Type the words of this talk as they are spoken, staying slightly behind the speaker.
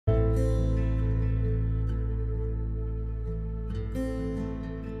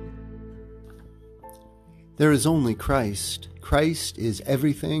There is only Christ. Christ is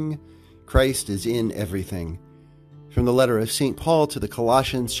everything. Christ is in everything. From the letter of St. Paul to the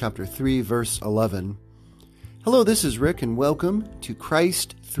Colossians, chapter 3, verse 11. Hello, this is Rick, and welcome to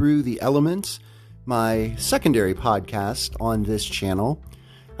Christ Through the Elements, my secondary podcast on this channel.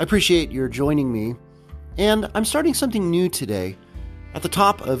 I appreciate your joining me, and I'm starting something new today. At the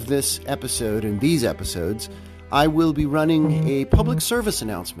top of this episode and these episodes, I will be running a public service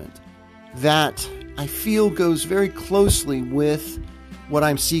announcement that I feel goes very closely with what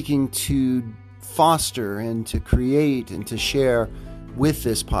I'm seeking to foster and to create and to share with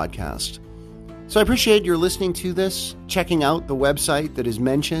this podcast. So I appreciate your listening to this, checking out the website that is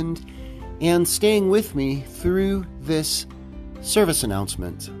mentioned, and staying with me through this service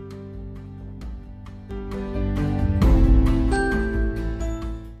announcement.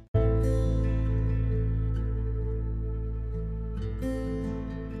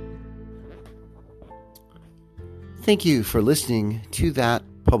 Thank you for listening to that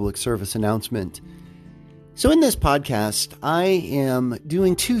public service announcement. So in this podcast, I am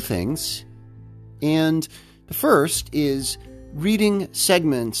doing two things. And the first is reading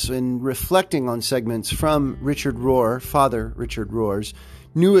segments and reflecting on segments from Richard Rohr, Father Richard Rohr's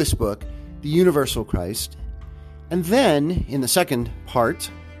newest book, The Universal Christ. And then, in the second part,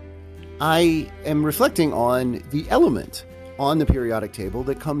 I am reflecting on the element on the periodic table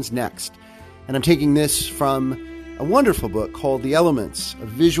that comes next. And I'm taking this from a wonderful book called The Elements, a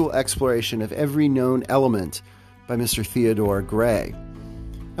visual exploration of every known element by Mr. Theodore Gray.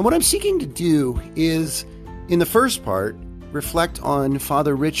 And what I'm seeking to do is, in the first part, reflect on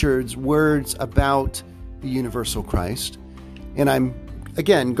Father Richard's words about the universal Christ. And I'm,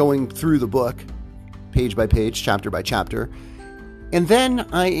 again, going through the book, page by page, chapter by chapter. And then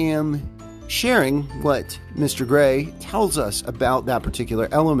I am sharing what Mr. Gray tells us about that particular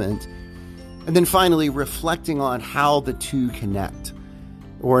element. And then finally, reflecting on how the two connect.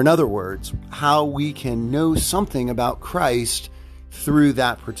 Or in other words, how we can know something about Christ through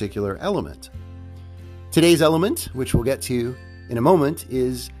that particular element. Today's element, which we'll get to in a moment,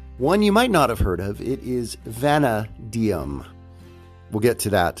 is one you might not have heard of. It is vanadium. We'll get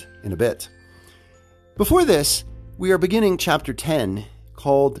to that in a bit. Before this, we are beginning chapter 10,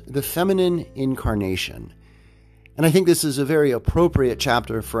 called The Feminine Incarnation. And I think this is a very appropriate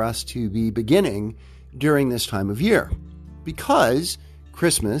chapter for us to be beginning during this time of year, because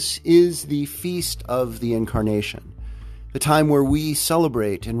Christmas is the feast of the Incarnation, the time where we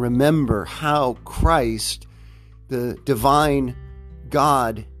celebrate and remember how Christ, the divine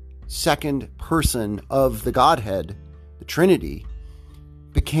God, second person of the Godhead, the Trinity,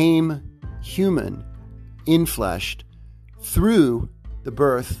 became human, infleshed, through the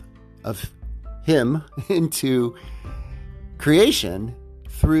birth of Him into creation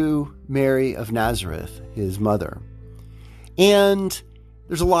through Mary of Nazareth, his mother. And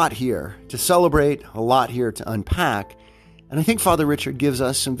there's a lot here to celebrate, a lot here to unpack. And I think Father Richard gives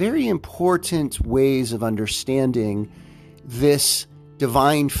us some very important ways of understanding this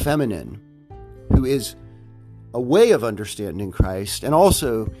divine feminine, who is a way of understanding Christ, and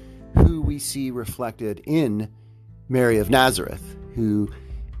also who we see reflected in Mary of Nazareth, who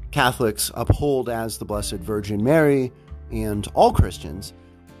Catholics uphold as the Blessed Virgin Mary, and all Christians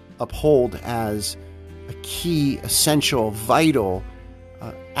uphold as a key, essential, vital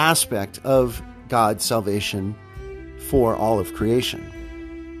aspect of God's salvation for all of creation.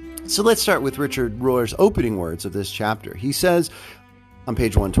 So let's start with Richard Rohr's opening words of this chapter. He says on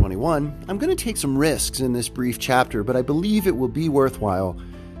page 121, "I'm going to take some risks in this brief chapter, but I believe it will be worthwhile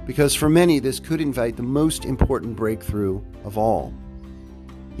because for many this could invite the most important breakthrough of all."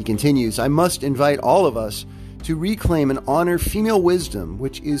 He continues, "I must invite all of us to reclaim and honor female wisdom,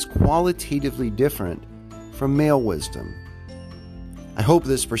 which is qualitatively different from male wisdom. I hope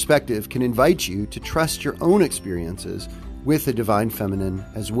this perspective can invite you to trust your own experiences with the divine feminine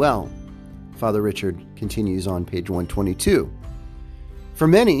as well." Father Richard continues on page 122. "For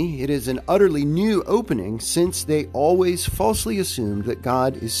many, it is an utterly new opening since they always falsely assumed that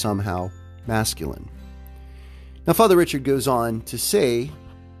God is somehow masculine." Now, Father Richard goes on to say,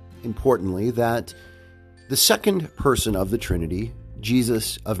 importantly, that the second person of the Trinity,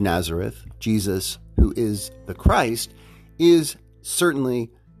 Jesus of Nazareth, Jesus who is the Christ, is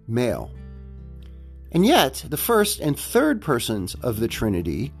certainly male. And yet, the first and third persons of the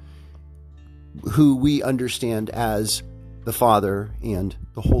Trinity, who we understand as the Father and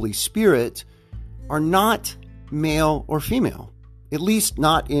the Holy Spirit, are not male or female, at least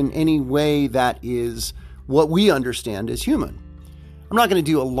not in any way that is what we understand as human. I'm not going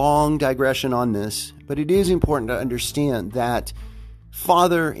to do a long digression on this, but it is important to understand that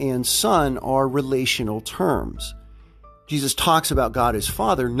Father and Son are relational terms. Jesus talks about God as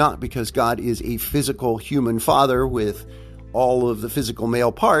Father not because God is a physical human father with all of the physical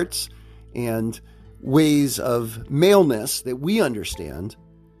male parts and ways of maleness that we understand,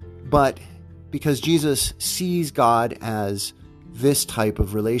 but because Jesus sees God as this type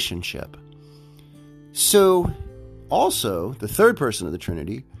of relationship. So, also, the third person of the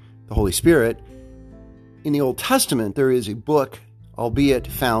Trinity, the Holy Spirit, in the Old Testament, there is a book, albeit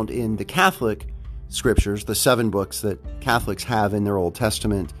found in the Catholic scriptures, the 7 books that Catholics have in their Old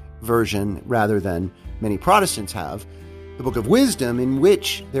Testament version rather than many Protestants have, the Book of Wisdom, in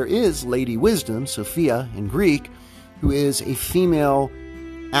which there is Lady Wisdom, Sophia in Greek, who is a female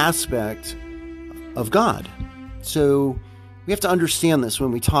aspect of God. So we have to understand this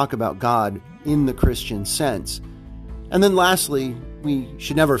when we talk about God in the Christian sense. And then lastly, we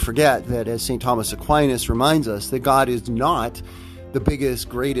should never forget that, as St. Thomas Aquinas reminds us, that God is not the biggest,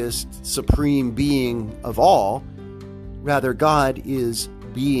 greatest, supreme being of all. Rather, God is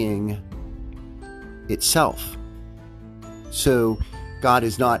being itself. So God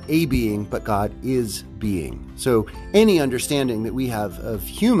is not a being, but God is being. So any understanding that we have of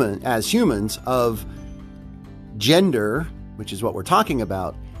humans of gender, which is what we're talking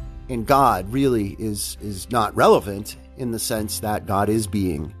about, and God really is not relevant in the sense that God is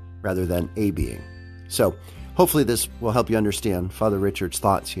being rather than a being. So hopefully this will help you understand Father Richard's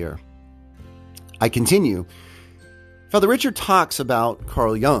thoughts here. I continue. Father Richard talks about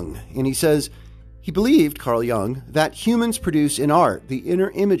Carl Jung, and he says he believed, Carl Jung, that humans produce in art the inner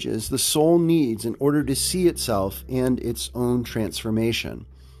images the soul needs in order to see itself and its own transformation.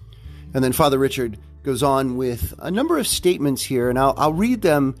 And then Father Richard goes on with a number of statements here, and I'll read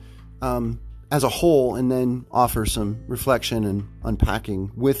them as a whole and then offer some reflection and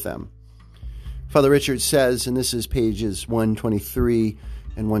unpacking with them. Father Richard says, and this is pages 123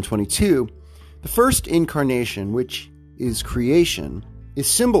 and 122, the first incarnation, which is creation, is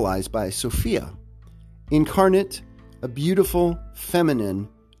symbolized by Sophia, incarnate, a beautiful, feminine,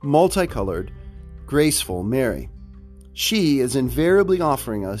 multicolored, graceful Mary. She is invariably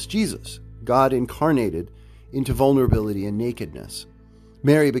offering us Jesus, God incarnated into vulnerability and nakedness.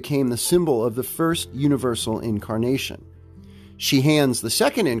 Mary became the symbol of the first universal incarnation. She hands the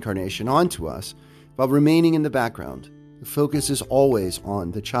second incarnation on to us while remaining in the background. The focus is always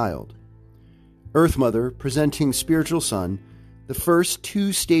on the child. Earth Mother presenting spiritual Son, the first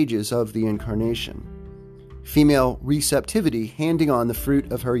 2 stages of the incarnation. Female receptivity handing on the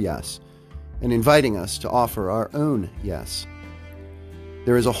fruit of her yes and inviting us to offer our own yes.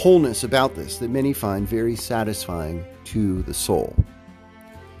 There is a wholeness about this that many find very satisfying to the soul.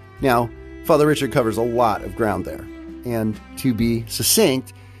 Now, Father Richard covers a lot of ground there, and to be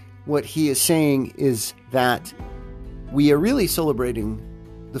succinct, what he is saying is that we are really celebrating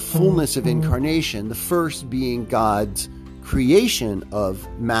the fullness of incarnation, the first being God's creation of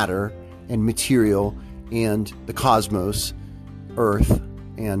matter and material and the cosmos, earth,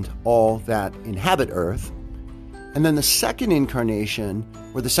 and all that inhabit earth. And then the second incarnation,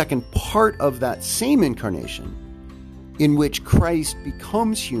 or the second part of that same incarnation, in which Christ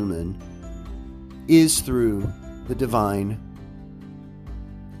becomes human, is through the divine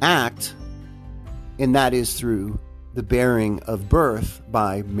act, and that is through the bearing of birth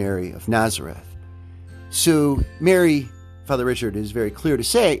by Mary of Nazareth. So Mary, Father Richard is very clear to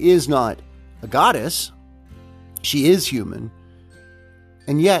say, is not a goddess. She is human,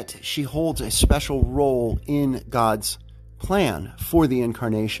 and yet she holds a special role in God's plan for the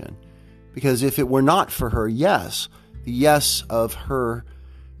incarnation. Because if it were not for her yes, the yes of her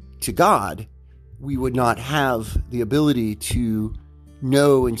to God, we would not have the ability to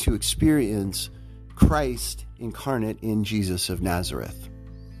know and to experience Christ incarnate in Jesus of Nazareth.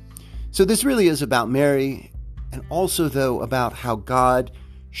 So this really is about Mary, and also, though, about how God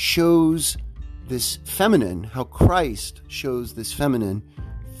shows this feminine, how Christ shows this feminine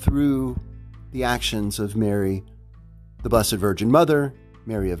through the actions of Mary, the Blessed Virgin Mother,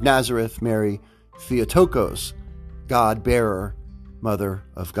 Mary of Nazareth, Mary Theotokos, God-bearer, Mother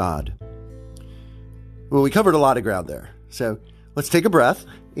of God. Well, we covered a lot of ground there. So let's take a breath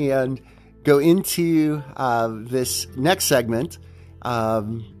and go into this next segment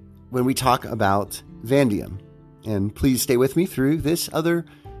when we talk about Vandium. And please stay with me through this other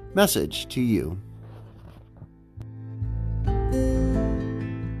message to you.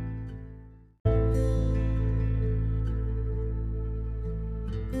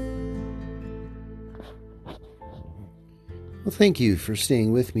 Well, thank you for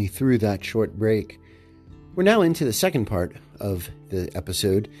staying with me through that short break. We're now into the second part of the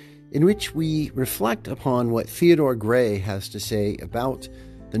episode, in which we reflect upon what Theodore Gray has to say about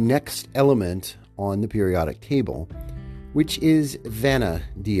the next element on the periodic table, which is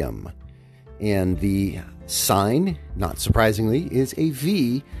vanadium. And the sign, not surprisingly, is a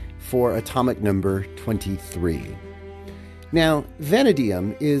V for atomic number 23. Now,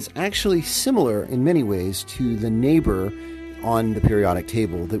 vanadium is actually similar in many ways to the neighbor on the periodic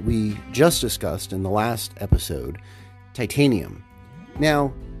table that we just discussed in the last episode, titanium.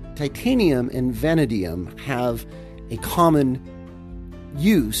 Now, titanium and vanadium have a common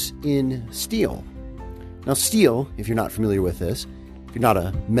use in steel. Now, steel, if you're not familiar with this, if you're not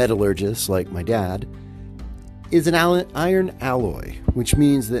a metallurgist like my dad, is an iron alloy, which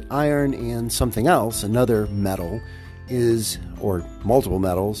means that iron and something else, another metal, or multiple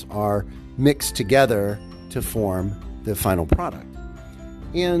metals, are mixed together to form the final product.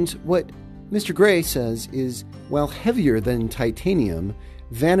 And what Mr. Gray says is, while heavier than titanium,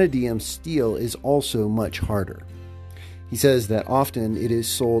 vanadium steel is also much harder. He says that often it is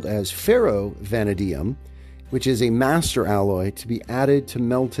sold as ferrovanadium, which is a master alloy to be added to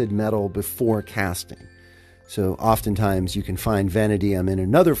melted metal before casting. So oftentimes you can find vanadium in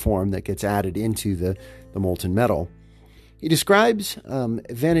another form that gets added into the molten metal. He describes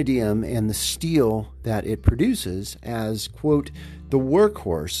vanadium and the steel that it produces as, quote, the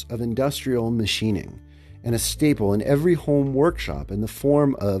workhorse of industrial machining and a staple in every home workshop in the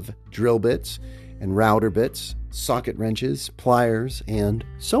form of drill bits and router bits, socket wrenches, pliers, and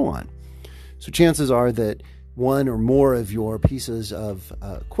so on. So chances are that one or more of your pieces of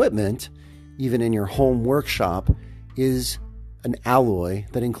equipment, even in your home workshop, is an alloy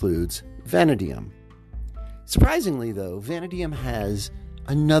that includes vanadium. Surprisingly, though, vanadium has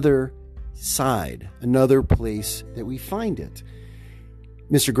another side, another place that we find it.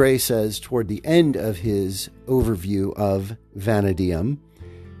 Mr. Gray says toward the end of his overview of vanadium,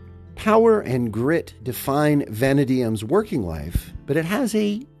 power and grit define vanadium's working life, but it has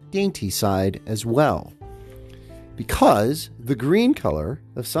a dainty side as well, because the green color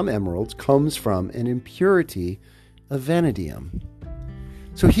of some emeralds comes from an impurity of vanadium.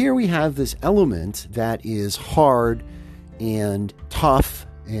 So here we have this element that is hard and tough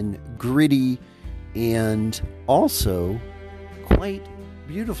and gritty and also quite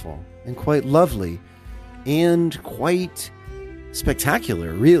beautiful and quite lovely and quite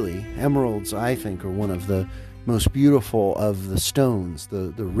spectacular, really. Emeralds, I think, are one of the most beautiful of the stones,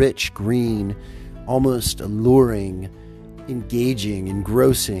 the rich green, almost alluring, engaging,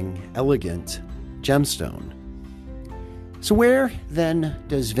 engrossing, elegant gemstone. So where then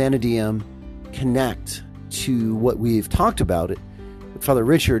does vanadium connect to what we've talked about, what Father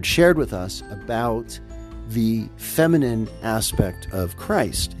Richard shared with us about the feminine aspect of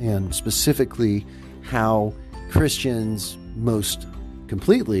Christ, and specifically how Christians, most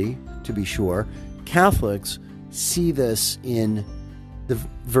completely, to be sure, Catholics, see this in the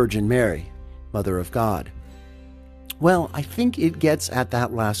Virgin Mary, Mother of God? Well, I think it gets at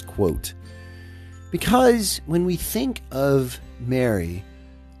that last quote. Because when we think of Mary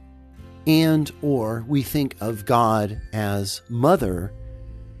or we think of God as mother,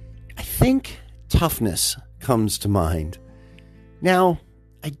 I think toughness comes to mind. Now,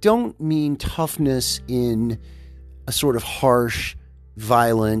 I don't mean toughness in a sort of harsh,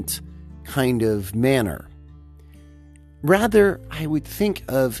 violent kind of manner. Rather, I would think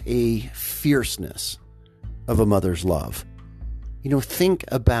of a fierceness of a mother's love. Think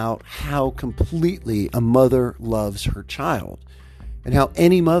about how completely a mother loves her child and how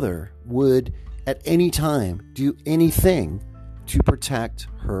any mother would at any time do anything to protect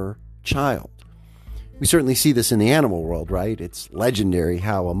her child. We certainly see this in the animal world, right? It's legendary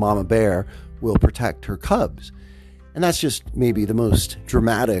how a mama bear will protect her cubs. And that's just maybe the most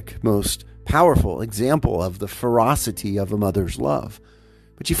dramatic, most powerful example of the ferocity of a mother's love.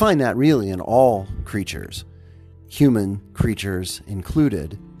 But you find that really in all creatures. Human creatures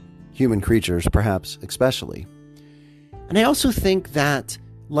included, human creatures perhaps especially. And I also think that,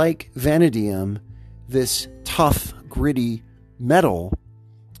 like vanadium, this tough, gritty metal,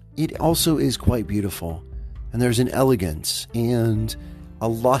 it also is quite beautiful. And there's an elegance and a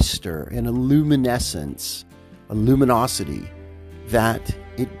luster and a luminescence, a luminosity that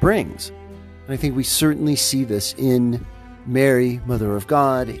it brings. And I think we certainly see this in Mary, Mother of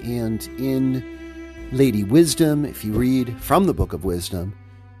God, and in Lady Wisdom, if you read from the Book of Wisdom,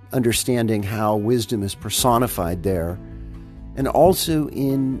 understanding how wisdom is personified there, and also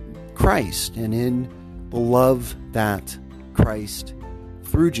in Christ and in the love that Christ,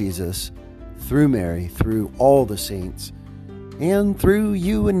 through Jesus, through Mary, through all the saints, and through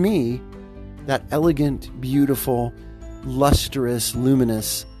you and me, that elegant, beautiful, lustrous,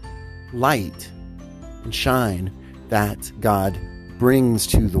 luminous light and shine that God brings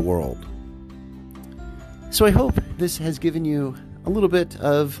to the world. So I hope this has given you a little bit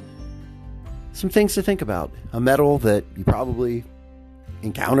of some things to think about. A metal that you probably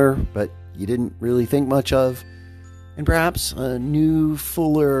encounter, but you didn't really think much of. And perhaps a new,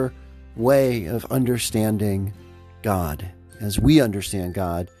 fuller way of understanding God, as we understand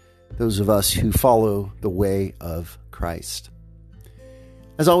God, those of us who follow the way of Christ.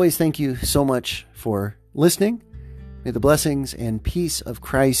 As always, thank you so much for listening. May the blessings and peace of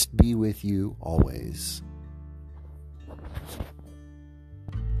Christ be with you always.